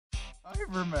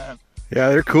diver, man. Yeah,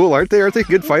 they're cool, aren't they? Aren't they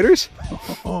good fighters?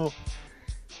 Oh.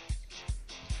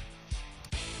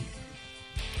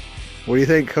 What do you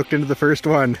think? Hooked into the first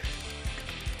one.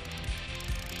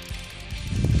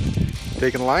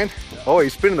 Taking the line? Yeah. Oh,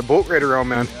 he's spinning the boat right around,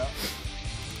 man. Yeah.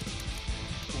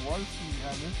 The water speed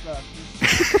behind this bastard.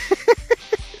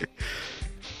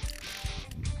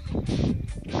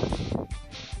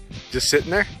 Just sitting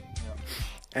there? Yeah.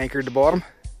 Anchored to bottom?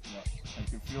 Yeah. I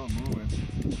can feel it moving.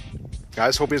 I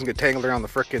just hope he doesn't get tangled around the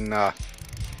frickin'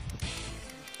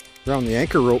 around the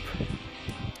anchor rope.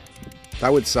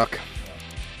 That would suck.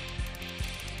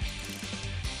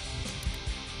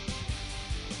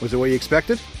 Was it what you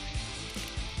expected?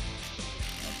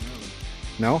 Not really.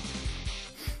 No?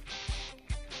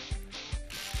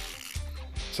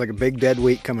 It's like a big dead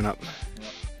weight coming up. Yeah.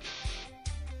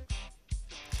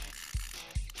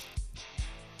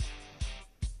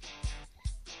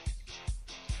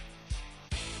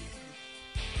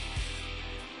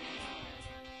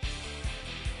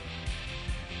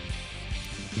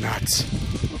 Nuts.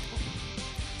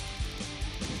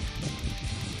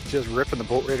 Just ripping the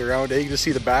boat right around. You can just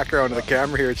see the background of the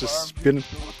camera here. It's just spinning.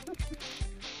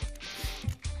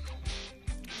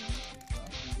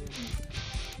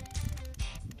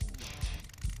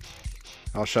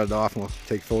 I'll shut it off and we'll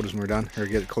take photos when we're done, or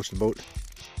get it close to the boat.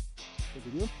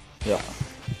 Yeah,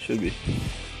 should be.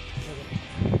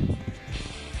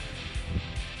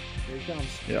 There he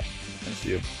comes. Yeah, I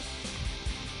see you.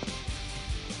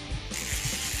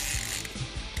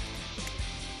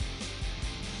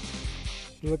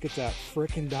 Look at that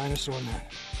frickin' dinosaur, man.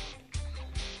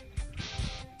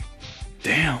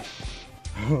 Damn.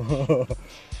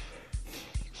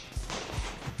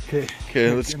 Okay.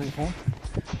 Okay, let's. Drop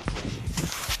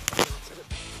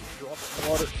the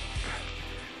water.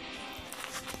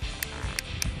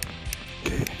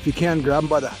 Okay, if you can, grab him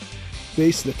by the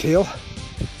base of the tail.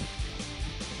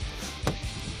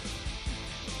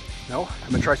 No, I'm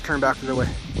gonna try to turn back the other way.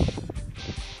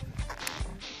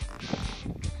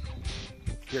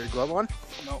 You got your glove on?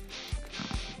 No.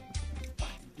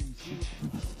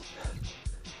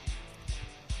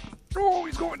 Oh,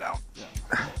 he's going down. Yeah.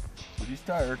 But he's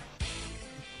tired.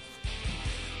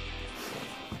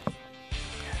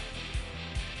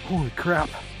 Holy crap.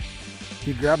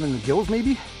 You grab him in the gills,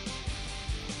 maybe?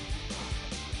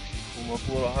 Pull up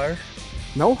a little higher.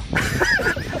 No?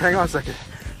 Hang on a second.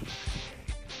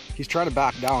 He's trying to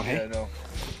back down, hey? Yeah, I know.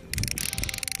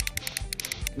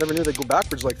 Never knew they'd go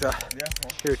backwards like that. Yeah,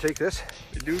 well, Here, take this.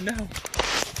 they do now.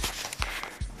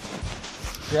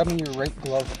 Grab him in your right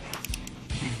glove.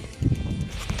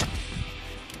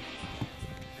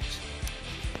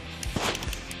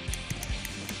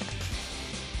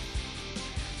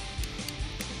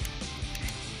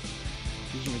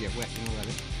 He's gonna get wet, you know that,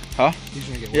 eh? Huh? He's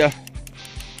gonna get wet. Yeah.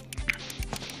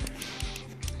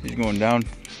 He's going down.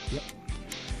 Yep.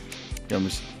 Yeah, I'm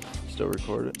just still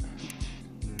record it.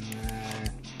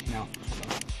 No.